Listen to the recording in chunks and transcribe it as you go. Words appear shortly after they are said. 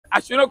I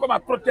should not come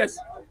and protest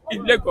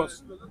in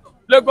Lagos.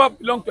 Lagos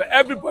belongs to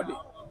everybody,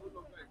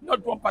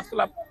 not one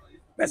particular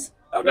person.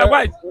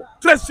 Otherwise,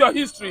 trace your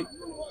history.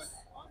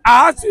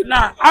 I ask you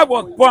now, I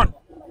was born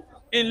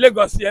in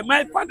Lagos here.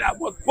 My father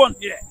was born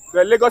here.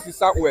 The Lagos is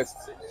southwest.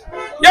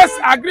 Yes,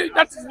 I agree.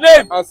 That's his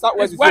name. And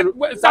southwest is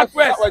Southwest.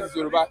 Southwest is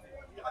Yoruba.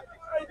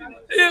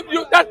 If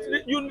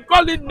you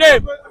call it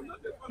name,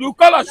 you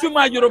call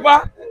Oshuma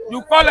Yoruba,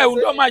 you call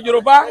Undoma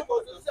Yoruba.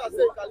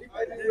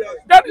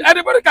 That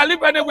anybody can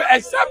live anywhere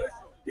except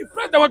the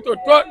president want to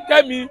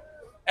tell me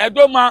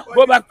Edoma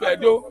go back to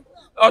Edo.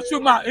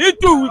 Oshuma, he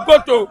too will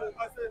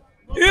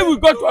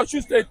go to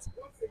Osun State.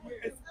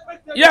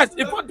 Yes,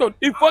 if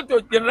you want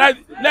to generalize,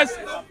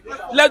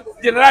 let's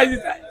generalize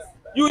it.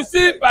 You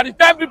see, by the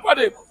time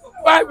everybody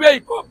find where he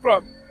come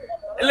from,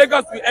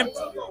 Lagos will empty.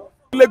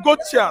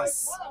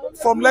 Lagosians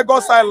from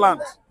Lagos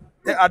Island,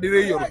 they are the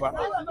real Yoruba.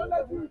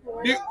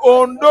 The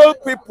Ondo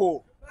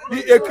people, the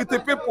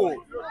Ekiti people,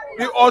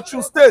 the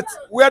Osun State,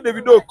 where the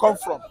video come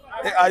from,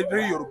 they are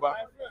real Yoruba.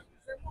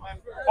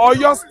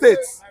 Oyo State,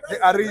 they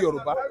are real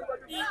Yoruba.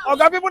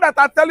 Other people that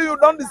are telling you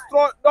don't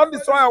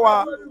destroy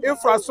our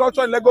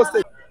infrastructure in Lagos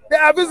State, they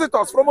are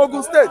visitors from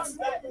Ogun State.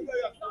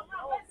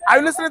 Are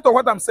you listening to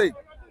what I'm saying?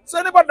 So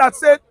anybody that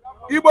said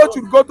Igbo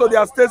should go to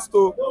their states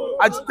to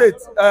agitate,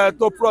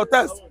 to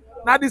protest,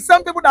 now the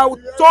same people that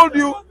told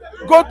you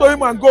go to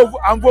him and go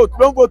and vote,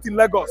 don't vote in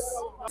Lagos.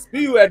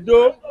 Be you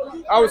Edo,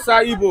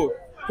 outside Igbo,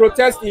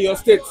 protest in your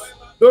state.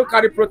 Don't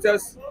carry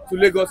protest to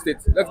Lagos State.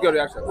 Let's get a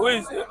reaction. Who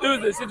is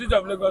the citizen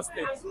of Lagos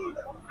State?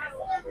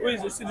 Who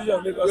is the citizen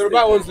of Lagos Yoruba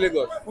State? owns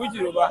Lagos. Which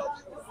Yoruba?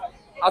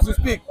 As we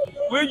speak.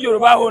 Which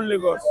Yoruba own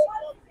Lagos?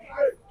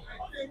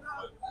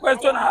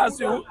 Question I ask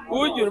you,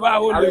 which Yoruba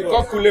own I will Lagos?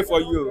 talk Kule for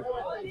you.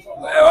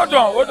 Hold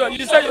on.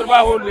 You said Yoruba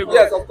own Lagos?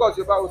 Yes, of course,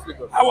 Yoruba owns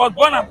Lagos. I was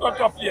born and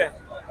brought up here.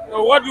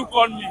 So what do you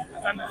call me?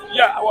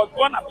 Yeah, I was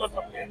born and brought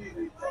up here.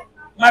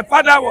 My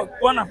father was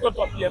born and brought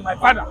up here. My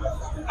father.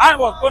 I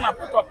was born and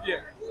brought up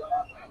here.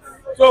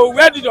 So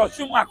where did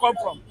Oshuma come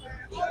from?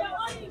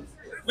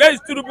 Where is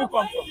Tinubu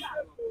come from?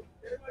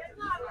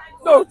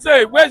 No,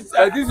 say where is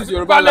This is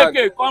Yoruba land.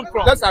 come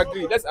from? Let's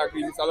agree.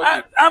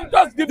 I'm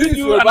just giving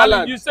you an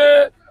analogy. You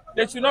say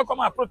they should not come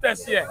and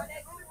protest here.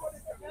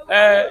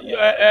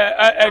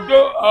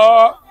 Edo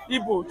or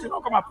Igbo should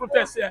not come and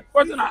protest here.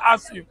 Question I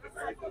ask you.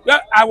 Well,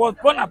 I was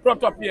born and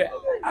brought up here.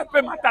 I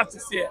pay my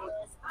taxes here.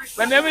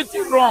 When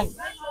everything wrong,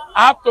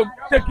 I have to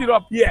take it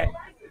up here.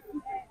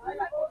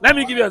 Let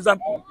me give you an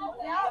example.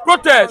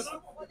 Protest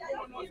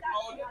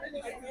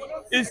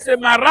is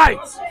my right,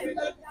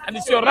 and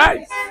it's your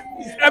right.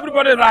 It's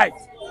everybody's right.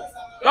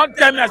 Don't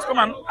tell me I should come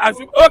and I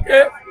should,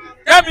 okay.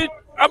 Tell me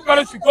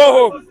everybody should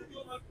go home.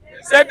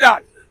 Say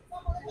that.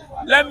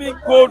 Let me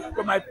go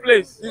to my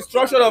place.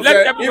 Destruction of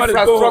the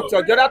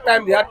infrastructure. The other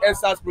time they had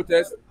NSAS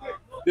protest,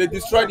 they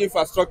destroyed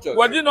infrastructure.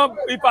 Was it not?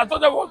 If I thought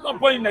there was no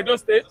point in Edo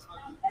State,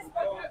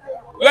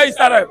 where it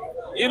started?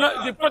 You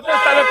know, the protest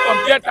started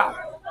from Theater,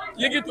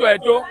 Yigi to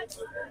Edo.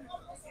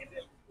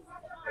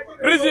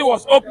 Prison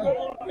was open.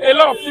 A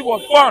lot of people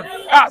was born.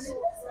 Cars.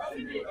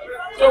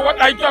 So what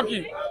are you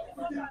talking?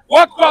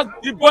 What caused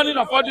the burning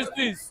of all these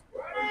things?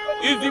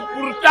 Is the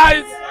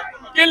brutalized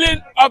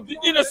killing of the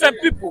innocent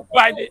people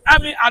by the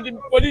army and the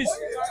police.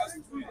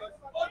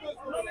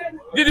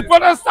 Did the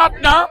protest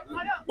start now?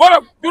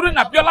 What during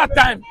Abiola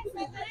time?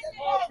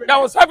 There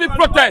was heavy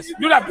protest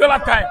during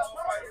Abiola time.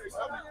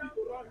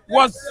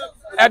 Was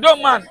Edo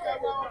man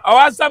or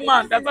Asa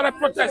man that started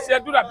protest here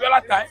during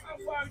Abiola time?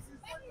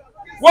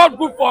 What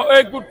good for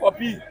A, good for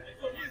B.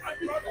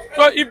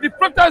 So if the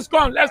protest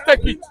come, let's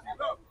take it.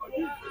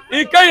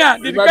 In Kenya,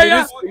 did the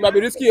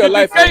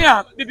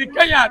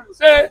Kenya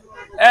say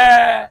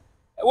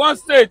one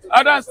state,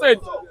 other state,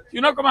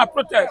 you not come and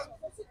protest?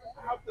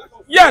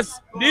 Yes,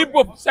 the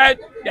Igbo said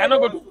they are not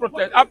going to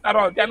protest. After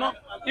all, they are not.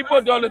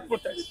 Igbo they always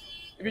protest.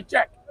 If you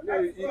check,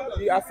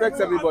 it affects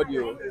everybody.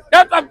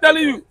 That's what I'm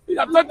telling you. It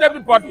affects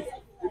everybody.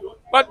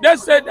 But they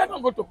say they are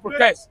not going to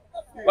protest.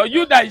 But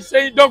you that is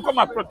saying don't come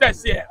and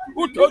protest here.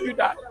 Who told you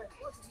that?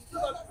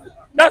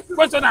 That's the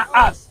question I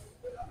ask.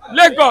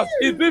 Lagos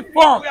is being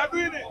formed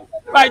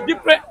by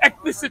different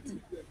ethnicity.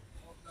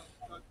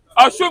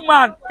 Osun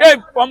man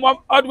came from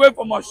all the way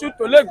from Osun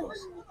to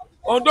Lagos.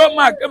 Ondo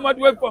man came all the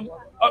way from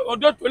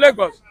Ondo to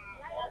Lagos.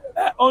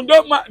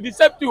 Ondo man, the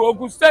same to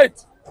Ogun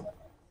State.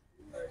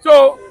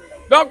 So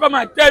don't come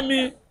and tell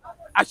me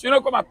I should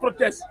not come and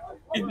protest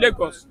in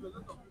Lagos.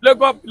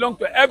 Lagos belongs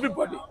to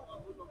everybody,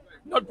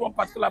 not one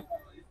particular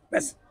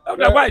person.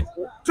 Otherwise,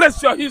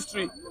 trace your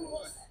history.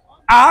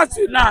 I ask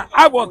you now,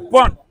 I was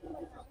born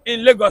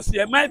in Lagos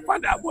here. My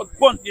father was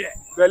born here.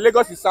 The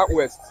Lagos is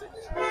southwest.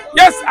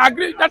 Yes, I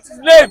agree. That's his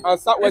name. And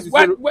southwest is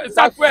Southwest.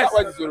 Southwest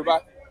is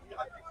Yoruba.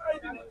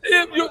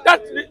 If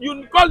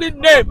you call it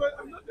name,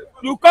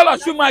 you call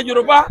Oshuma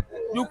Yoruba,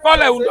 you call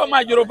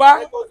Undoma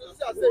Yoruba.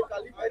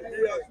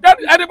 That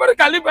anybody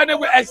can live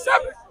anywhere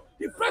except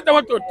the president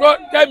want to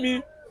tell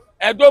me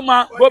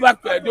Edoma go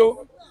back to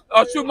Edo.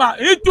 Oshuma,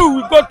 he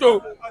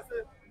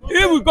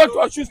will go to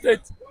Osun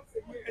State.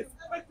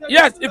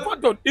 Yes, if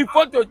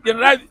want to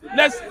generalize,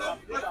 let's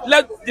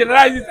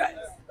generalize it.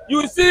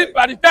 You see,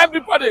 by the time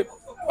everybody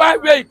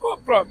find where he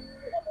come from,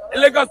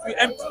 Lagos will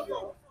empty.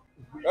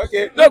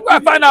 Okay. So go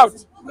and find out.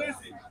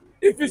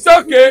 If it's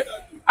okay,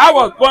 I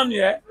was born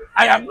here,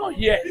 I am not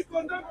here.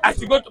 I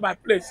should go to my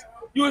place.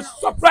 You will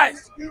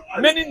surprise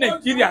many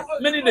Nigerians,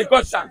 many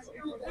Lagosians.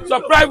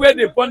 Surprise where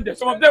they born there.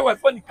 Some of them were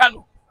born in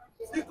Kano.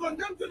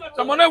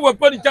 Some of them were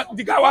born in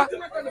Jigawa.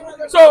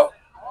 So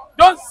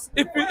don't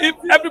if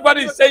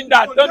everybody is saying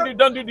that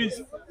don't do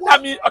this,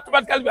 that means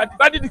automatically we are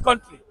dividing the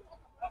country.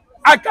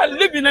 I can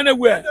live in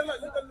anywhere.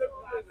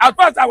 As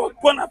far as I was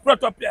born and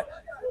brought up here,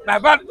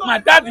 my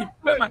daddy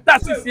pay my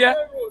taxes here,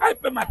 I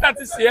pay my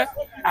taxes here,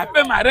 I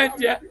pay my rent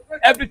here,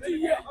 everything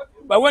here.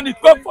 But when it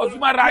comes for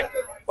human rights,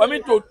 for me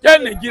to tell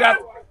Nigeria,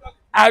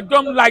 I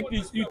don't like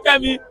this. You tell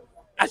me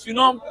I should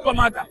not come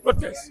out and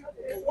protest.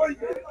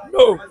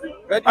 No.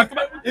 But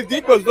if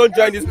the Igbos don't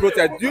join this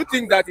protest, do you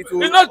think that it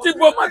will? It's not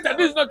Igbo matter.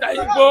 This is not an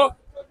Igbo.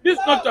 This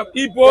is not an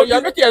Igbo. So you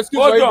are making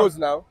excuse for Igbos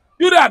now.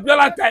 During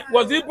Abiola time,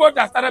 was Igbo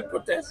that started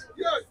protest?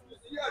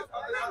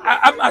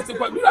 I'm asking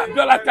for during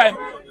Abiola time,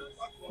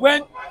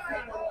 when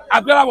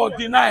Abiola was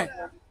denied,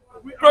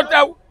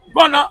 protest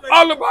gone on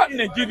all over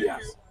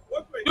Nigerians.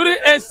 During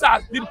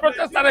ASAS, the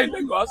protest started in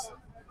Lagos.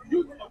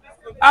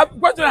 I'm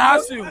going to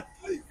ask you,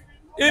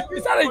 if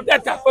it started in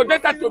Delta, for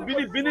Delta to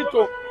Benin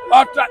to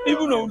Ultra,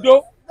 even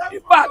Ondo,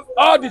 in fact,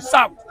 all the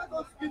South,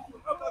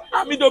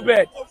 and middle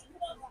bed.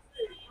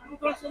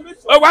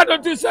 So why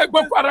don't you say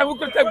Boko Haram? Who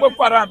can take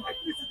Boko Haram?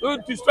 Who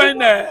destroying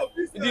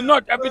the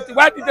North, everything?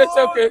 Why did they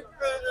say, okay,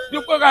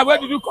 where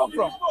did you come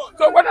from?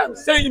 So what I'm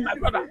saying, my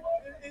brother,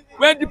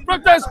 when the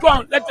protests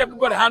come, let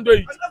everybody handle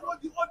it.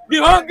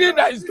 The hungry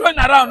that is going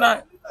around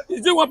now,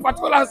 is it one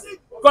particular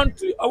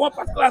country or one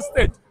particular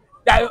state?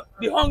 That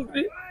the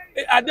hungry,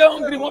 are they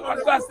hungry in one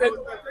particular state?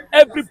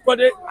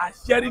 Everybody are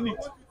sharing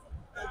it.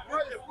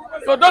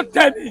 So don't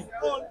tell me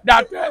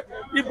that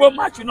Igbo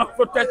man should not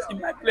protest in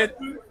my place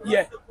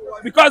here.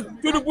 Because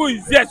Tinubu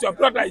is here, your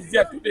brother is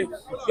here today.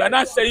 You are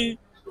not saying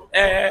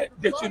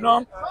they should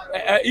not,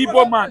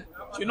 Igbo man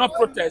should not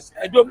protest,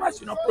 Edo man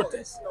should not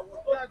protest.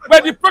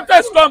 When the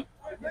protests come,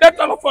 let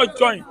all of us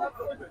join.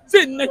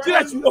 See,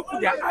 Nigeria should open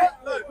their eyes.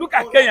 Look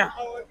at Kenya,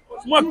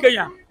 small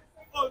Kenya.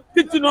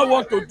 People don't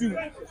want to do.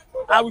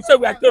 And we say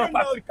we are king of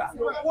Africa.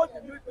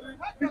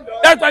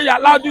 That's why you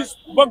allow this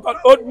bunch of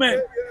old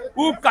men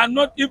who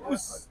cannot even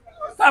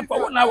stand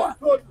for 1 hour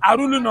are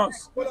ruling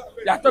us.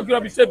 They are talking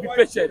about, say, be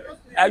patient.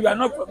 You are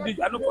not from this,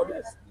 you are not from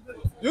this.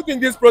 Do you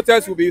think this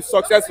protest will be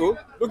successful,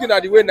 looking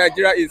at the way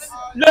Nigeria is?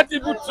 Let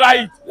people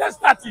try it. Let's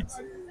start it.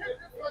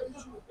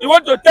 You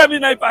want to tell me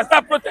now if I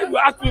start protesting, you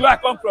ask me where I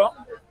come from?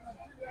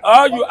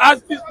 Or you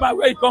ask this man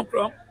where he come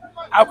from?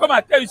 I'll come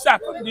and tell you, sir, I'm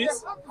from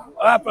this,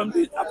 or I'm from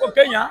this, I'm from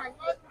Kenya.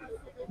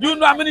 Do you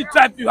know how many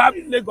tribes you have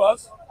in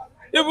Lagos?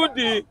 Even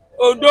the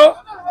Ondo,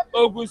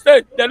 Ogun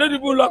State, they don't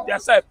even love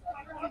themselves.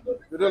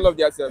 They don't love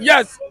themselves?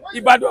 Yes,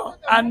 Ibadan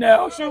and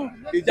Osun,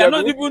 they're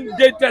not even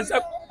they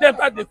themselves,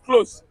 they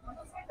close.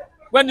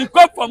 When you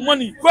come for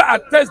money, go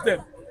and test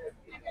them.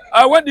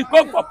 When you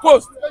come for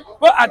post,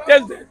 go and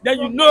test them. Then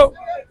you know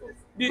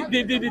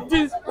the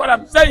things, what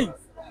I'm saying,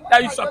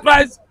 that you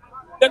surprised,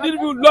 they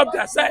didn't even love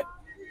themselves.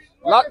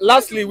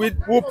 Lastly,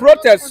 will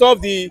protest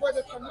solve the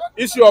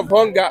issue of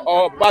hunger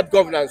or bad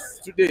governance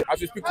today,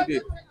 as we speak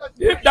today?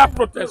 If that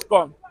protest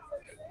comes,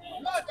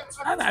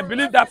 and I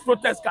believe that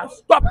protest can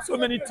stop so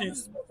many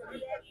things.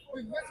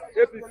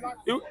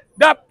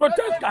 That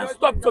protest can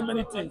stop so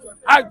many things.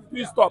 How do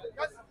we stop?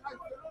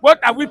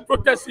 What are we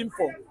protesting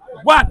for?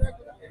 One,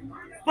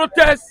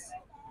 protest.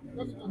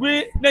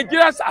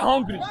 Nigerians are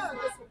hungry.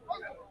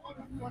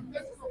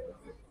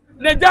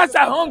 Nigerians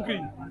are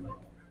hungry.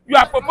 You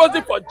are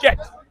proposing for jet.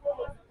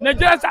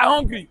 Nigerians are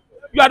hungry.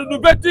 You are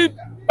debating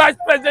Vice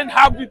President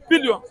have with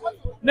billions.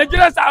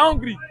 Nigerians are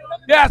hungry.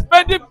 They are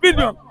spending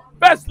billions.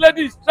 First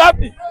lady is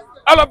traveling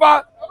all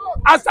over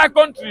outside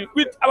country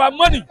with our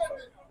money.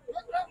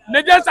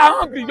 Nigerians are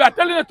hungry. You are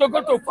telling them to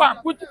go to farm,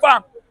 put to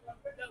farm.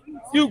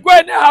 You go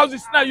in the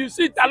houses now, you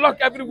see interlock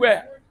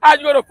everywhere. How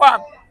you go to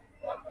farm?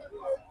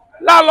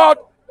 Landlord,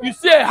 you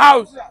see a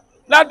house,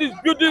 that is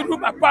building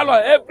room and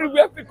parlor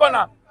everywhere, every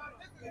corner.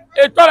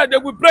 A toilet, they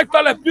will break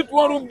toilet, build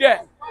one room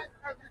there.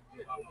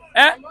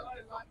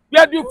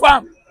 Where do you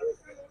farm?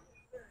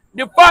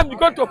 The farm, you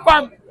go to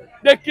farm,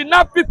 they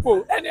kidnap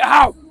people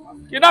anyhow.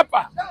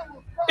 Kidnapper,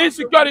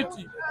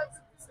 insecurity.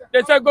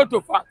 They say go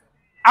to farm.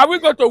 Are we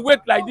going to wait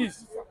like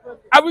this?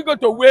 Are we going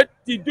to wait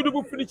till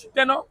Tinubu finish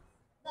tenure?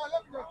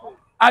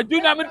 Are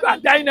you know are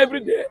dying every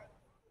day?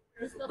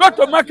 Go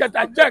to market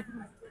and check.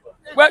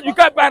 Well, you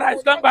can't buy rice,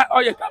 you can't buy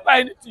oil, you can't buy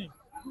anything.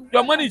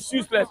 Your money is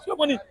useless. Your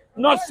money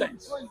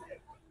nonsense.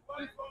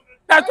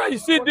 That's why you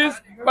see this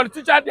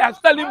politicians, they are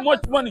stealing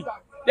much money.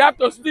 They have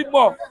to steal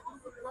more.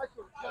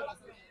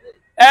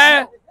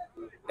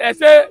 They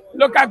say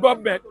local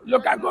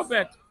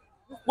government.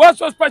 What's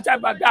so special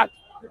about that?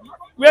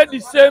 Where the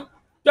same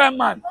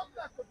chairman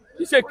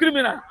is a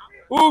criminal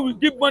who will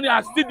give money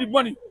and steal the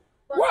money.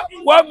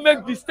 What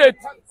makes the state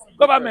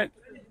government?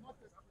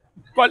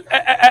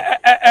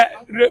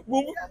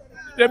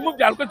 remove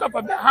the allocation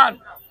from their hand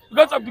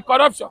because of the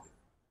corruption.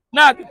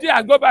 Now the thing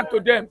has go back to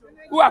them.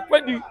 Who have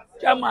paid the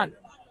chairman?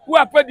 Who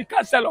have paid the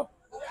councillor?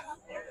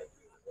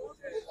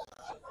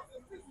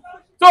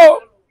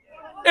 So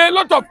a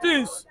lot of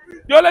things.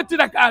 The only thing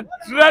that can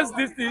address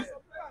this is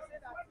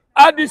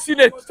are the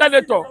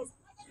senator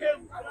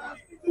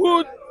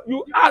who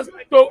you ask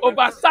to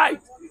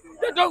oversight.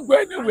 They don't go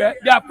anywhere.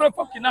 They are pro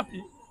for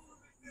kidnapping.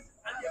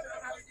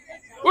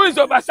 Who is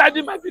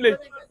oversighting my village?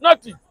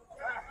 Nothing.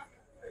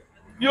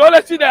 You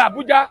only see the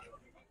Abuja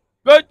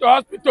going to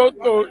hospital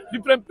to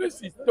different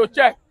places to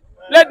check.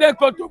 Let them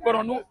go to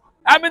Borno.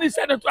 How many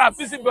senators have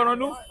visited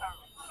Borno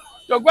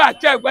to go and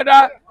check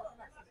whether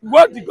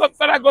what the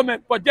federal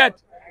government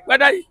project,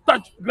 whether it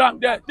touch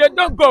ground there? They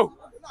don't go.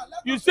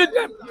 You see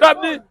them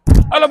traveling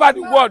all over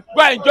the world,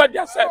 go and enjoy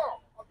themselves.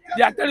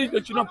 They are telling you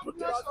they should not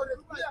protest.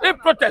 If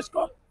protest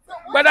come,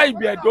 whether it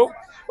be Edo,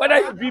 whether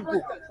it be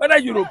Igbo, whether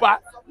Yoruba,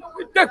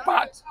 we take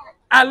part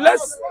and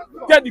let's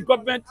tell the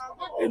government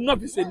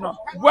enough is enough.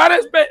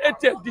 Buhari spent 8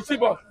 years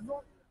deceive us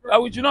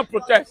that we should not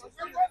protest.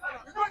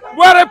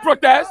 Buhari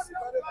protest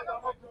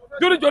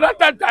during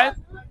Jonathan time.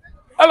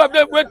 All of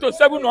them went to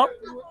 7-Up.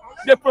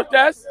 They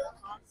protest.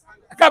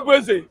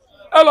 Kabweze,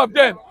 all of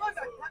them.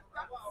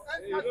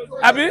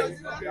 Abi,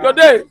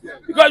 today,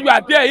 because you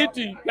are there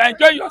eating, you are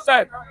enjoying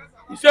yourself,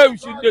 you say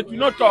they do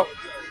not talk.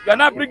 You are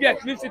not bringing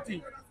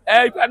electricity.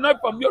 You are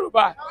not from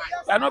Yoruba.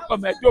 You are not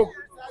from Edo.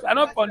 You are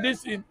not from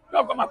this thing.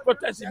 Don't come and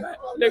protest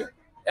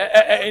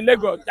in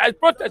Lagos. There is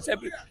protest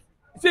everywhere.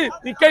 See,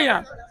 in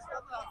Kenya,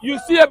 you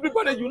see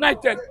everybody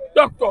united.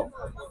 Doctor,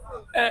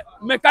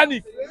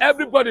 mechanic,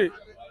 everybody,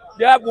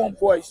 they have one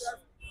voice.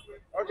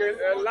 Okay,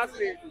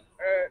 lastly,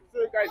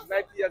 Soyinka is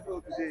 90 years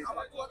old today.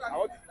 I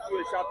want to do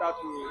a shout out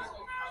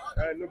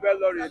to Nobel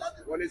laureate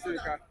Wole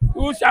Soyinka.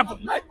 Who sharp?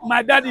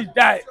 My daddy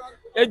died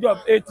age of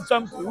 80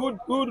 something. Who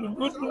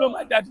know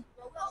my daddy?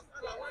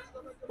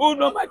 Who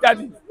know my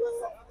daddy?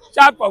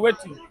 Sharp for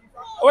waiting.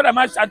 What am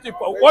I shouting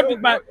for? What is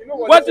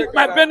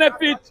my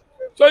benefit?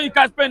 So you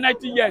can spend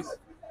 90 years.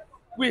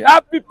 We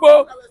have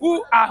people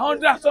who are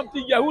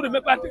 100-something years. Who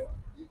remember them?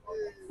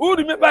 Who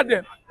remember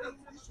them?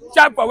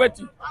 Sharp for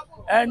waiting.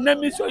 And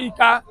Nemi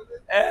Soyinka,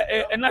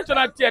 a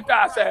national theatre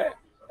as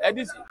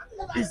this.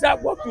 Is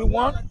that what we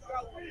want?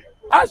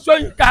 Ask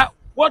Soyinka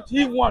what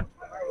he wants.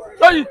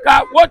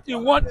 Soyinka, what he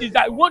wants is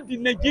that he wants the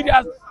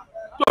Nigerians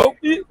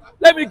to.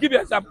 Let me give you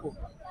an example.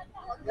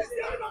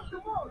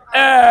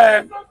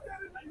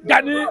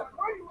 Gani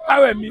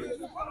Awemi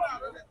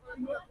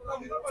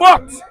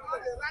fought,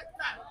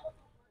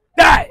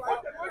 die.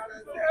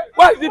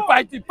 Why is he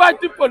fighting?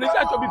 Fighting for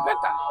Nigeria to be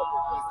better.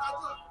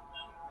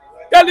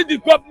 Telling the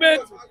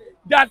government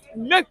that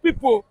make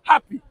people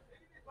happy.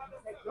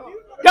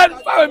 Gani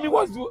Awemi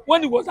was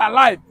when he was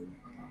alive.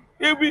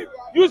 He will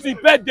use his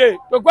birthday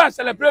to go and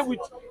celebrate with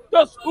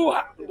those who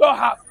don't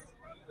have.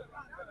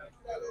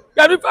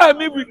 Gani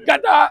Awemi will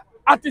gather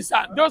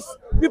artisans, those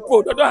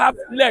people that don't have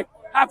leg,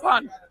 have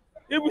hand.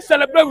 He will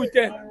celebrate with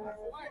them.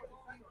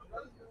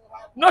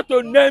 Not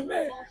to name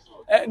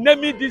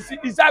it this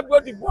is that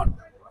what he want.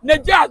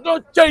 Nigeria has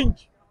not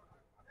changed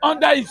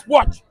under his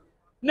watch.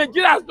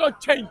 Nigeria has not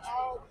changed.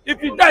 If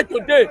he die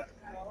today,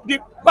 the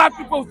bad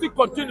people will still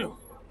continue.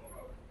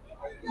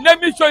 Let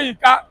me show you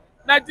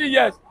 90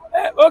 years.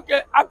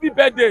 Okay, happy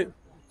birthday,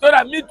 so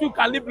that me too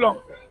can live long.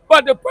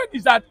 But the point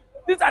is that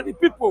these are the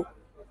people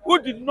who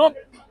did not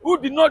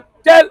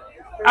tell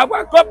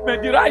our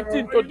government the right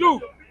thing to do.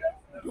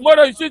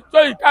 Tomorrow you see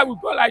Soyinka will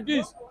go like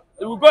this.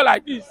 It will go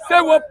like this. Say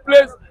what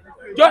place,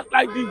 just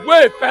like the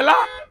way Fela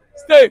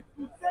stay,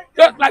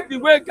 just like the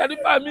way Gani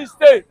Awemi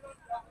stay,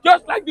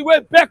 just like the way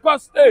Beko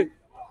stay,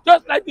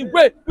 just like the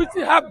way we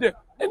still have them.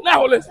 And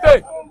now let's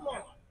stay.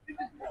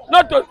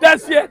 Not to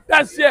dance here.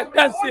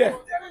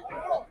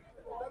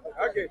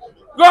 Okay.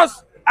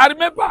 Because I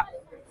remember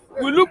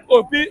we look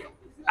Obi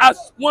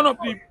as one of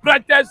the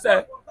brightest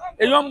a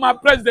young man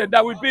president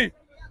that will be.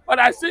 But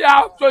I see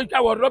how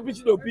Soyinka was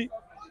rubbish Obi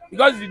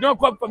because he don't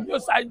come from your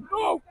side.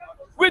 No,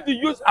 with the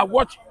youth are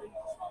watching.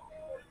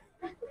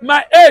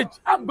 My age,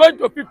 I'm going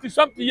to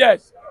 50-something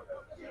years.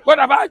 What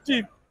have I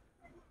achieved?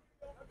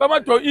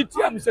 Tomato eat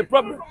yam is a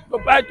problem. To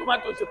buy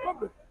tomato is a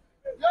problem.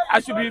 I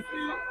should be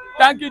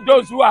thanking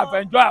those who have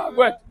enjoyed our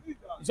work.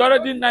 It's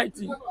already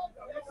 90.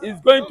 He's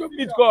going to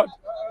meet God.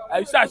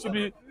 I say I should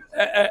be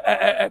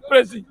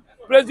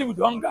praising with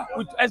hunger,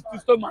 with empty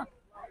stomach.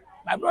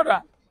 My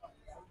brother,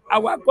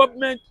 our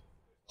government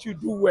should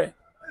do well.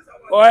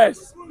 Or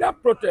else,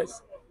 that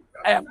protest,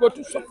 I am going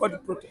to support the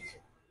protest.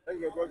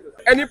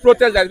 Any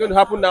protest that is going to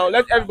happen now,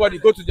 let everybody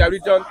go to their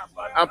region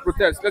and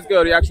protest. Let's get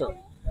a reaction.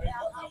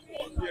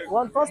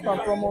 Well, first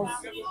and foremost,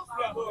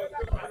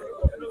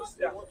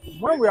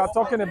 when we are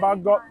talking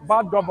about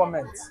bad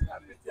government,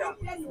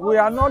 we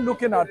are not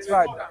looking at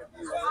tribe.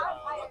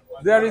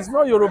 There is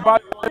no Yoruba.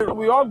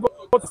 We all go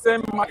to the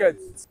same market.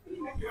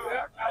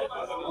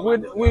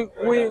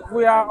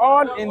 We are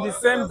all in the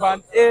same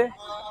band A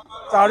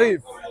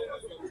tariff.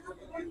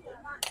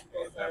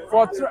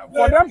 For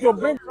them to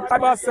bring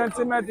tribal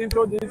sentiment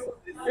into this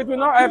it will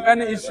not have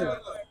any issue.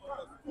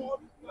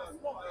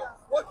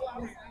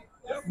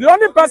 The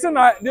only person,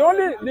 the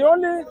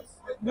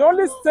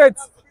only state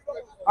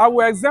I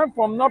will exempt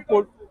from not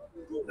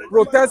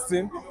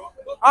protesting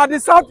are the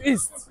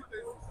Southeast,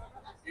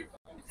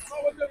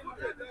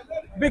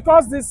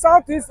 because the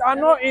Southeast are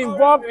not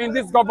involved in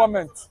this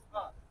government.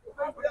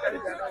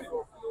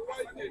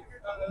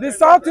 The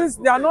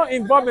Southeast, they are not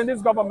involved in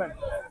this government.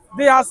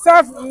 They are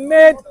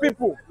self-made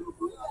people.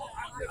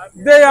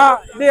 They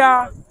are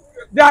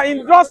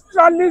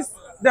industrialists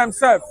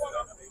themselves.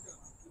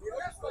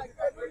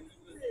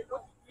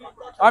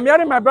 I'm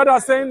hearing my brother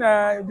saying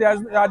there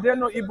are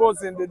no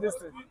Igbos in the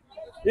district.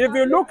 If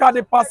you look at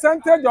the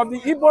percentage of the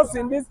Igbos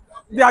in this,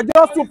 they are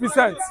just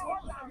 2%.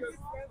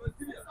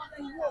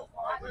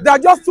 They are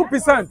just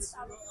 2%.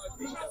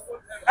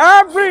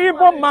 Every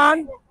Igbo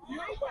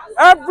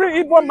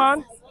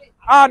man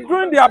are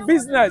doing their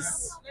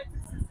business,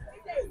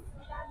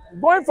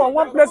 going from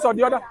one place or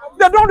the other.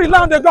 They don't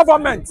rely on the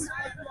government.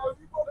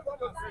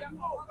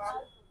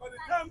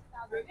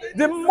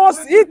 The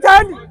most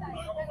heated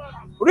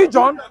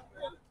region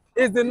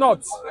is the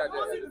north.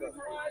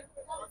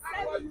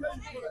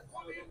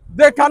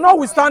 They cannot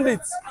withstand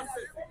it.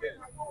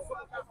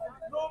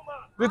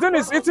 The thing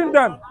is eating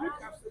them.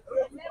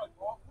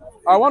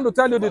 I want to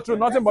tell you the truth,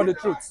 nothing but the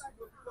truth.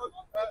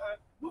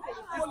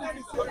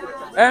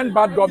 And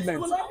bad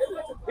government.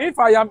 If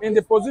I am in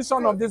the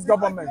position of this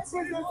government,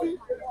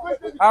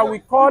 I will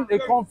call a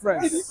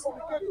conference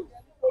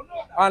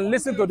and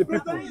listen to the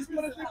people.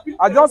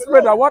 I just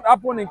pray that what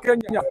happened in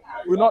Kenya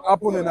will not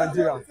happen in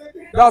Nigeria.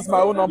 That's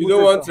my own obligation.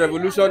 You don't want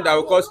revolution that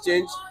will cause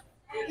change?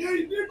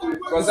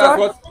 Because that's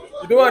what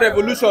you don't want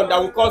revolution that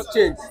will cause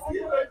change.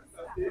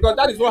 Because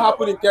that is what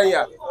happened in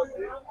Kenya.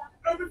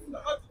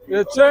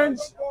 A change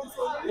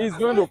is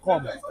going to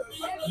come.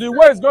 The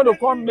way it's going to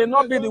come may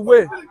not be the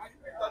way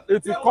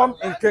it will come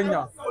in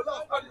Kenya,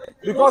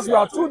 because we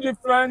are two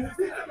different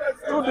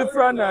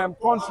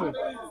countries,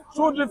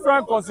 two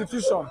different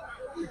constitutions,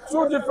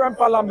 two different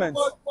parliaments.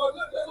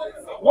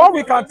 What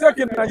we can take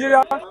in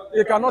Nigeria,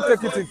 we cannot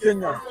take it in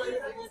Kenya.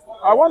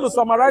 I want to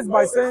summarize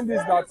by saying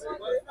this, that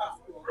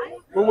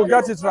we will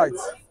get it right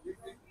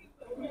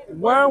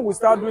when we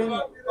start doing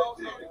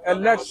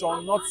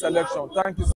election, not selection. Thank you.